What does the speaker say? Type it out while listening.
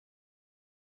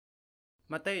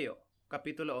Mateo,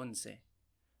 Kapitulo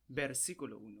 11,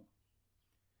 versikulo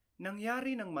 1.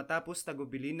 Nangyari nang matapos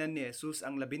tagubilinan ni Jesus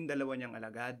ang 12 niyang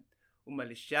alagad,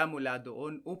 umalis siya mula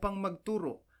doon upang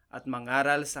magturo at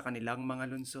mangaral sa kanilang mga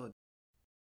lungsod.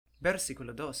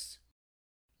 Versikulo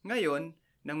 2. Ngayon,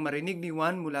 nang marinig ni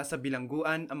Juan mula sa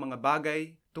bilangguan ang mga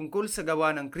bagay tungkol sa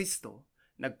gawa ng Kristo,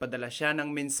 nagpadala siya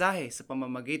ng mensahe sa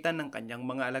pamamagitan ng kanyang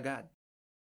mga alagad.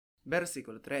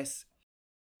 Versikulo 3.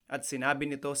 At sinabi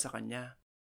nito sa kanya,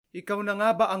 "Ikaw na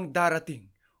nga ba ang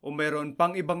darating o mayroon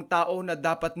pang ibang tao na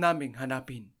dapat naming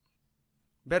hanapin?"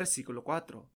 Versikulo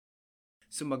 4.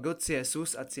 Sumagot si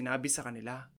Jesus at sinabi sa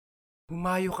kanila,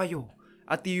 "Humayo kayo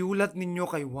at iulat ninyo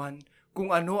kay Juan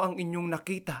kung ano ang inyong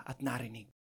nakita at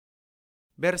narinig."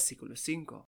 Versikulo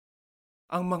 5.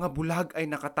 Ang mga bulag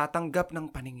ay nakatatanggap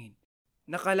ng paningin.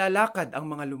 Nakalalakad ang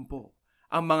mga lumpo.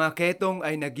 Ang mga ketong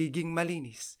ay nagiging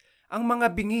malinis. Ang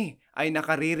mga bingi ay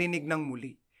nakaririnig ng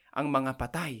muli. Ang mga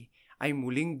patay ay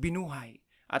muling binuhay.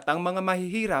 At ang mga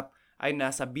mahihirap ay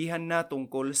nasabihan na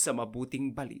tungkol sa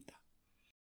mabuting balita.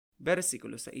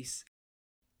 Versikulo 6.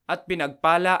 At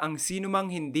pinagpala ang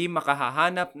sinumang hindi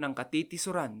makahahanap ng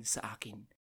katitisuran sa akin.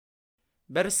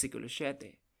 Versikulo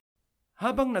 7.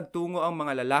 Habang nagtungo ang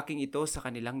mga lalaking ito sa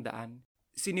kanilang daan,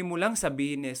 sinimulang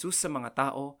sabihin ni Jesus sa mga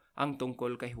tao ang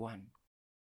tungkol kay Juan.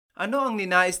 Ano ang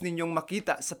ninais ninyong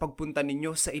makita sa pagpunta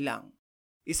ninyo sa ilang?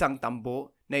 Isang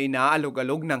tambo na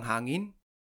inaalog-alog ng hangin?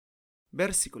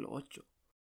 Versikulo 8.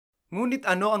 Ngunit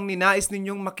ano ang ninais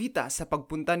ninyong makita sa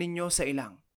pagpunta ninyo sa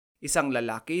ilang? Isang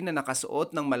lalaki na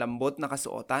nakasuot ng malambot na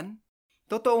kasuotan?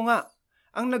 Totoo nga,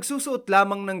 ang nagsusuot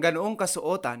lamang ng ganoong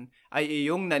kasuotan ay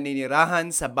iyong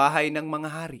naninirahan sa bahay ng mga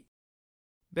hari.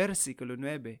 Versikulo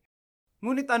 9.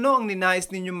 Ngunit ano ang ninais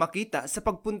ninyong makita sa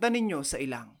pagpunta ninyo sa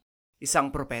ilang?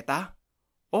 Isang propeta?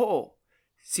 Oo,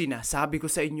 sinasabi ko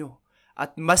sa inyo,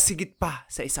 at mas higit pa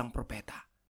sa isang propeta.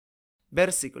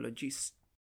 Versikulo 10.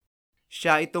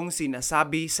 Siya itong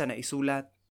sinasabi sa naisulat,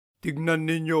 "Tignan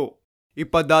ninyo,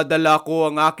 ipadadala ko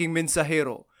ang aking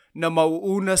mensahero na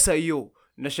mauuna sa iyo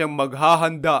na siyang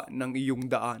maghahanda ng iyong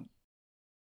daan."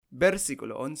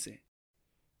 Versikulo 11.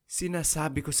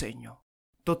 Sinasabi ko sa inyo,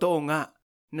 totoo nga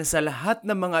na sa lahat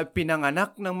ng mga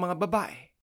pinanganak ng mga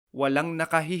babae, walang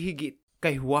nakahihigit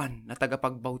kay Juan na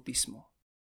tagapagbautismo.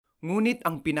 Ngunit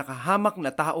ang pinakahamak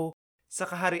na tao sa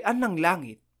kaharian ng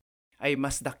langit ay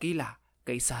mas dakila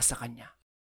kaysa sa kanya.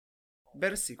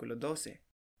 Versikulo 12.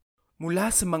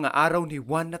 Mula sa mga araw ni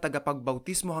Juan na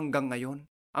tagapagbautismo hanggang ngayon,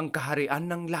 ang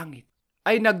kaharian ng langit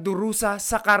ay nagdurusa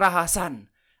sa karahasan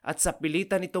at sa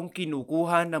pilitan itong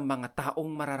kinukuha ng mga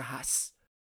taong mararahas.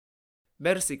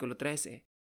 Versikulo 13.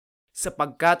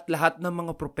 Sapagkat lahat ng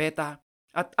mga propeta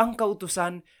at ang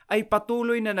kautusan ay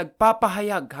patuloy na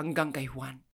nagpapahayag hanggang kay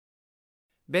Juan.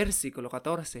 Versikulo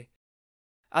 14.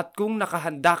 At kung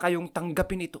nakahanda kayong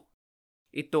tanggapin ito,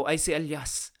 ito ay si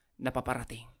Elias na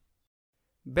paparating.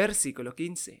 Versikulo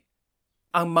 15.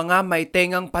 Ang mga may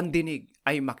tengang pandinig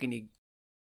ay makinig.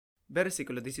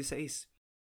 Versikulo 16.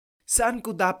 Saan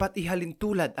ko dapat ihalin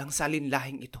tulad ang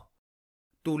salinlahing ito?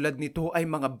 Tulad nito ay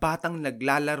mga batang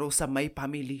naglalaro sa may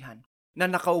pamilihan, na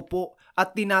nakaupo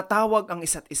at tinatawag ang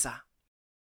isa't isa.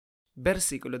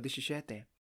 Versikulo 17.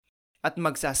 At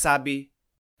magsasabi,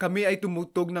 "Kami ay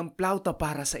tumutog ng plauta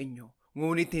para sa inyo,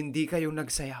 ngunit hindi kayo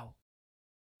nagsayaw.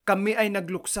 Kami ay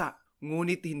nagluksa,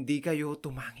 ngunit hindi kayo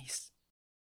tumangis."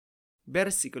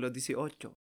 Versikulo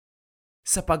 18.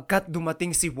 Sapagkat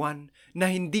dumating si Juan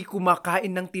na hindi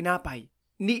kumakain ng tinapay,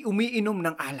 ni umiinom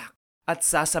ng alak, at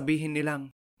sasabihin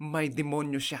nilang may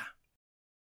demonyo siya.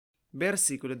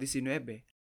 Versikulo 19.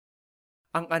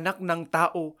 Ang anak ng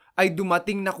tao ay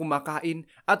dumating na kumakain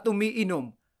at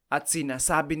umiinom at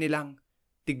sinasabi nilang,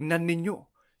 "Tignan ninyo,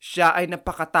 siya ay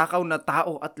napakatakaw na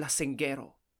tao at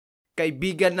lasinggero,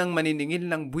 kaibigan ng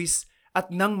maniningil ng buwis at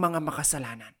ng mga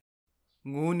makasalanan."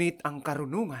 Ngunit ang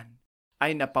karunungan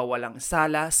ay napawalang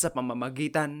sala sa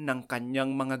pamamagitan ng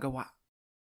kanyang mga gawa.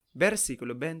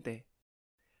 Versikulo 20.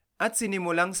 At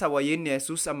sinimulang sawayin ni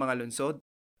Jesus ang mga lungsod,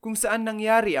 kung saan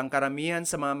nangyari ang karamihan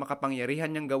sa mga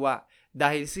makapangyarihan niyang gawa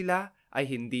dahil sila ay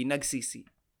hindi nagsisi.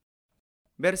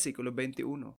 Versikulo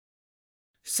 21.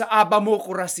 Sa aba mo,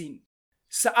 Corazin!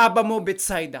 Sa aba mo,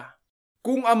 Bethsaida!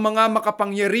 Kung ang mga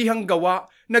makapangyarihang gawa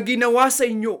na ginawa sa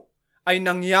inyo ay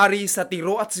nangyari sa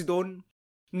Tiro at Sidon,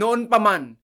 noon pa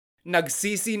man,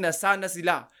 nagsisi na sana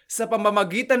sila sa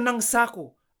pamamagitan ng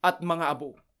sako at mga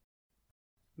abo.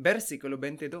 Versikulo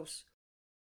 22.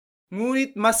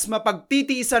 Ngunit mas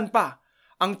mapagtitiisan pa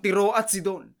ang Tiro at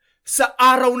Sidon sa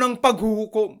araw ng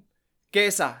paghuhukom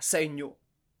kesa sa inyo.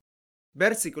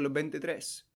 Versikulo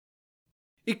 23.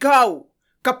 Ikaw,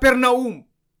 Kapernaum,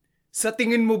 sa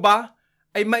tingin mo ba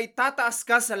ay maitataas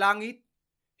ka sa langit?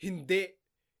 Hindi,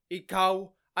 ikaw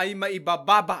ay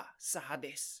maibababa sa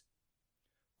Hades.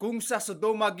 Kung sa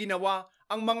Sodoma ginawa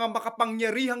ang mga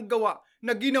makapangyarihang gawa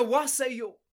na ginawa sa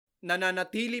iyo,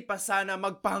 nananatili pa sana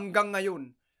magpahanggang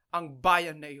ngayon ang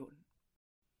bayan na iyon.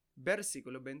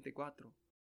 Versikulo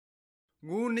 24.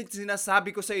 Ngunit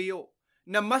sinasabi ko sa iyo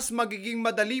na mas magiging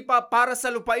madali pa para sa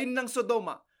lupain ng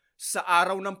Sodoma sa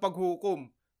araw ng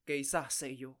paghukom kaysa sa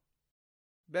iyo.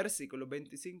 Versikulo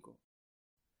 25.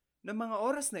 Na mga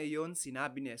oras na iyon,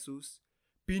 sinabi ni Jesus,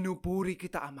 pinupuri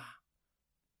kita, Ama,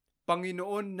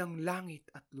 Panginoon ng langit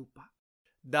at lupa,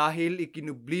 dahil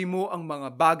ikinubli mo ang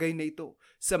mga bagay na ito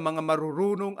sa mga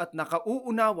marurunong at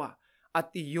nakauunawa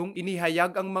at iyong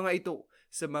inihayag ang mga ito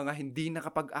sa mga hindi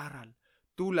nakapag-aral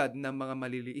tulad ng mga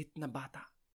maliliit na bata.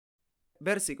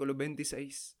 Versikulo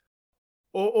 26.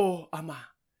 Oo, Ama,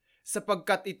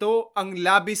 sapagkat ito ang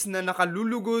labis na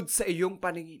nakalulugod sa iyong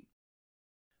paningin.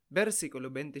 Versikulo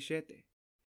 27.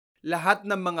 Lahat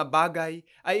ng mga bagay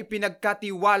ay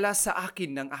ipinagkatiwala sa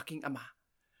akin ng aking Ama,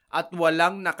 at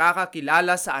walang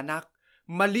nakakakilala sa anak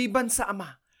maliban sa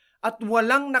Ama, at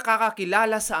walang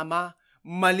nakakakilala sa Ama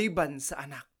maliban sa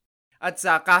anak, at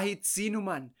sa kahit sino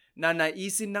man na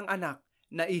naisin ng anak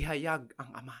na ihayag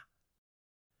ang Ama.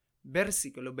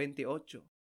 Versikulo 28.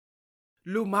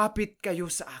 Lumapit kayo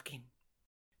sa akin,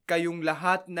 kayong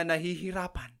lahat na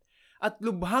nahihirapan at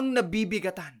lubhang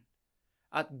nabibigatan,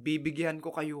 at bibigyan ko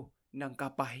kayo ng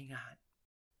kapahingahan.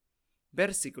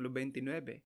 Versikulo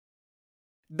 29.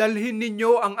 Dalhin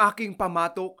ninyo ang aking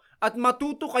pamatok at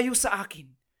matuto kayo sa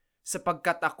akin,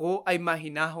 sapagkat ako ay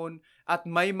mahinahon at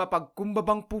may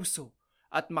mapagkumbabang puso,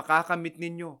 at makakamit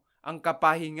ninyo ang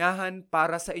kapahingahan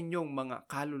para sa inyong mga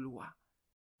kaluluwa.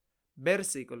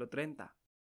 Versikulo 30.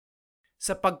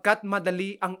 Sapagkat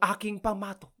madali ang aking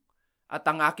pamatok at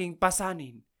ang aking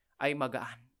pasanin ay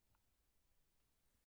magaan.